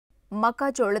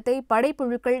மக்காச்சோளத்தை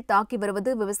படைப்புழுக்கள் தாக்கி வருவது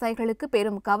விவசாயிகளுக்கு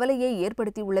பெரும் கவலையை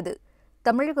ஏற்படுத்தியுள்ளது.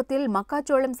 தமிழகத்தில்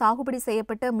மக்காச்சோளம் சாகுபடி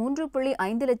செய்யப்பட்ட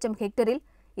 3.5 லட்சம் ஹெக்டரில்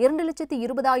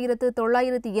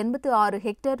 2,20,986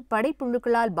 ஹெக்டேர்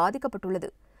படைப்புழுக்களால் பாதிக்கப்பட்டுள்ளது.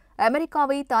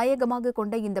 அமெரிக்காவை தாயகமாக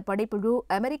கொண்ட இந்த படைப்புழு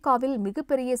அமெரிக்காவில்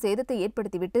மிகப்பெரிய சேதத்தை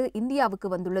ஏற்படுத்திவிட்டு இந்தியாவுக்கு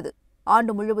வந்துள்ளது.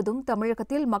 ஆண்டு முழுவதும்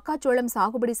தமிழகத்தில் மக்காச்சோளம்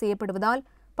சாகுபடி செய்யப்படுவதால்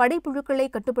படைப்புழுக்களை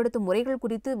கட்டுப்படுத்தும் முறைகள்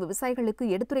குறித்து விவசாயிகளுக்கு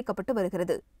எடுத்துரைக்கப்பட்டு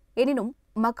வருகிறது. எனினும்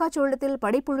மக்காச்சோளத்தில்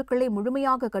படைப்புழுக்களை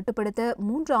முழுமையாக கட்டுப்படுத்த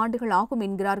 3 ஆண்டுகள் ஆகும்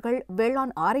என்கிறார்கள்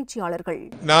வேளாண் ஆராய்ச்சியாளர்கள்.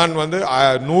 நான்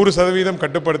 100%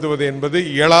 கட்டுப்படுத்துவது என்பது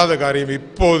இயலாத காரியம்.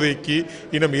 இப்போதைக்கு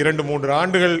இன்னும் 2-3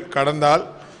 ஆண்டுகள் கடந்தால்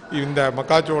இந்த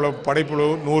மக்காச்சோளம் படைப்புழு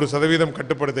 100%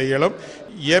 கட்டுப்படுத்த இயலும்.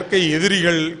 இயற்கை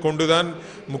எதிரிகள் கொண்டுதான்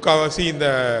முக்கால்வாசி இந்த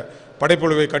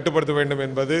படைப்புழுவை கட்டுப்படுத்த வேண்டும்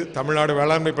என்பது தமிழ்நாடு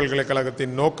வேளாண்மை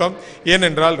பல்கலைக்கழகத்தின் நோக்கம்.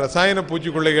 ஏனென்றால் ரசாயன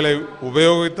பூச்சிக்கொல்லிகளை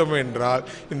உபயோகித்தோம் என்றால்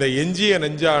இந்த எஞ்சிய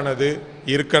நஞ்சானது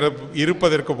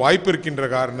இருப்பதற்கு வாய்ப்பு இருக்கின்ற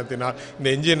காரணத்தினால் இந்த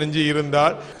எஞ்சிய நஞ்சு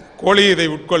இருந்தால் கோழி இதை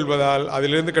உட்கொள்வதால்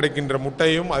அதிலிருந்து கிடைக்கின்ற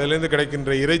முட்டையும் அதிலிருந்து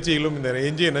கிடைக்கின்ற இறைச்சியிலும் இந்த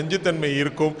எஞ்சிய நஞ்சுத்தன்மை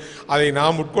இருக்கும். அதை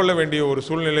நாம் உட்கொள்ள வேண்டிய ஒரு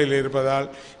சூழ்நிலையில் இருப்பதால்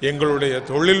எங்களுடைய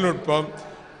தொழில்நுட்பம்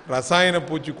ரசாயன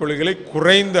பூச்சிக்கொல்லிகளை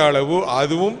குறைந்த அளவு,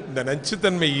 அதுவும் இந்த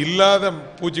நச்சுத்தன்மை இல்லாத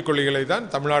பூச்சிக்கொல்லிகளை தான்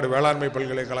தமிழ்நாடு வேளாண்மை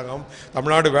பல்கலைக்கழகம்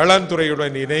தமிழ்நாடு வேளாண்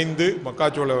துறையுடன் இணைந்து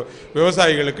மக்காச்சோள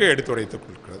விவசாயிகளுக்கு எடுத்துரைத்துக்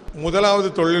கொள்கிறது. முதலாவது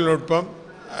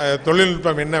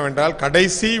தொழில்நுட்பம் என்னவென்றால்,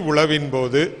 கடைசி உழவின்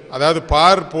போது, அதாவது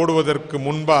பார் போடுவதற்கு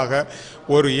முன்பாக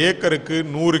 1 ஏக்கருக்கு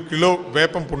 100 கிலோ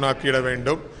வேப்பம் புண்ணாக்கிட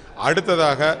வேண்டும்.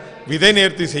 அடுத்ததாக விதை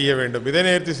நேர்த்தி செய்ய வேண்டும். விதை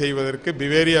நேர்த்தி செய்வதற்கு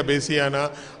பிவேரியா பேசியானா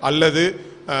அல்லது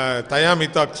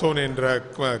தயாமித்தாக்சோன் என்ற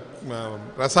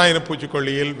ரசாயன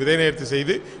பூச்சிக்கொல்லியில் விதை நேர்த்தி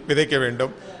செய்து விதைக்க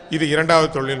வேண்டும். இது 2வது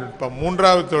தொழில்நுட்பம்.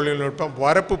 3வது தொழில்நுட்பம்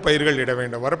வரப்பு பயிர்கள் இட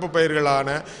வேண்டும். வரப்பு பயிர்களான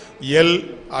எள்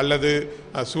அல்லது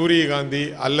சூரியகாந்தி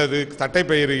அல்லது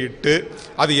தட்டைப்பயிறு இட்டு,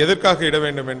 அது எதற்காக இட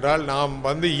வேண்டும் என்றால், நாம்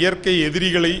இயற்கை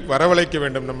எதிரிகளை வரவழைக்க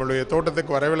வேண்டும், நம்மளுடைய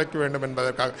தோட்டத்துக்கு வரவழைக்க வேண்டும்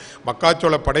என்பதற்காக.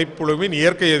 மக்காச்சோள படைப்புழுவின்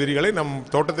இயற்கை எதிரிகளை நம்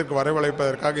தோட்டத்திற்கு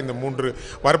வரவழைப்பதற்காக இந்த 3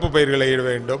 வரப்பு பயிர்களை இட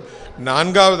வேண்டும்.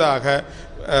 4வதாக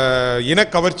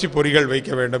இனக்கவர்ச்சி பொறிகள்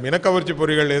வைக்க வேண்டும். இனக்கவர்ச்சி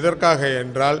பொறிகள் எதற்காக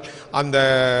என்றால், அந்த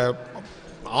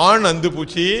ஆண் அந்து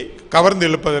பூச்சியை கவர்ந்து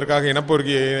இழுப்பதற்காக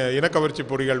இனக்கவர்ச்சி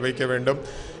பொறிகள் வைக்க வேண்டும்.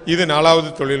 இது 4வது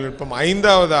தொழில்நுட்பம்.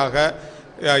 5வதாக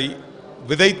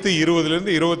விதைத்து 20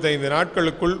 to 25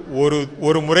 நாட்களுக்குள்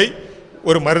ஒரு முறை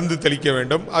ஒரு மருந்து தெளிக்க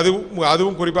வேண்டும்.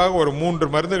 அதுவும் குறிப்பாக ஒரு 3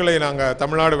 மருந்துகளை நாங்கள்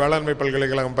தமிழ்நாடு வேளாண்மை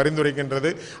பல்கலைக்கழகம் பரிந்துரைக்கின்றது.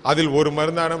 அதில் ஒரு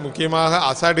மருந்தான முக்கியமாக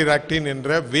அசாடிராக்டின்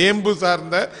என்ற வேம்பு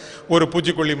சார்ந்த ஒரு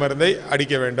பூச்சிக்கொல்லி மருந்தை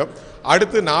அடிக்க வேண்டும்.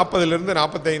 அடுத்து 40 to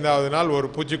 45வது நாள் ஒரு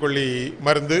பூச்சிக்கொல்லி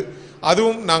மருந்து,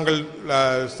 அதுவும் நாங்கள்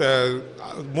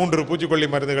 3 பூச்சிக்கொல்லி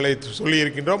மருந்துகளை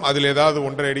சொல்லியிருக்கின்றோம். அதில் ஏதாவது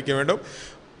ஒன்றை அடிக்க வேண்டும்.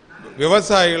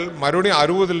 விவசாயிகள் மறுபடியும்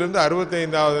 60 to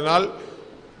 65வது நாள்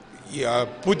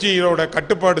பூச்சியோட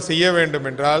கட்டுப்பாடு செய்ய வேண்டும்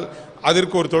என்றால்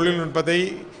அதற்கு ஒரு தொழில்நுட்பத்தை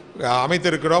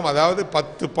அமைத்திருக்கிறோம். அதாவது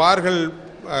 10 பார்கள்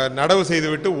நடவு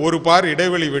செய்துவிட்டு 1 பார்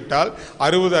இடைவெளி விட்டால்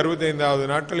 60-65வது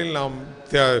நாட்களில் நாம்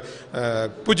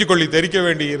பூச்சிக்கொல்லி தெளிக்க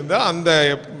வேண்டி இருந்தால் அந்த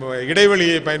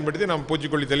இடைவெளியை பயன்படுத்தி நாம்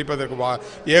பூச்சிக்கொல்லி தெளிப்பதற்கு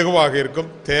ஏகுவாக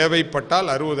இருக்கும். தேவைப்பட்டால்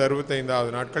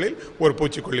 60-65வது நாட்களில் ஒரு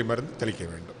பூச்சிக்கொல்லி மருந்து தெளிக்க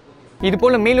வேண்டும்.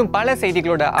 இதுபோல மேலும் பல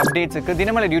செய்திகளோட அப்டேட்ஸுக்கு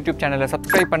தினமலர் யூடியூப் சேனலை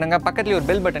சப்ஸ்கிரைப் பண்ணுங்க. பக்கத்துல ஒரு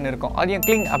பெல் பட்டன் இருக்கும், அதையும்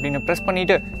கிளிக் அப்படின்னு பிரஸ்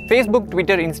பண்ணிட்டு Facebook,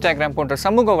 Twitter, Instagram போன்ற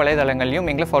சமூக வலைதளங்களையும்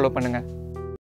எங்களை ஃபாலோ பண்ணுங்க.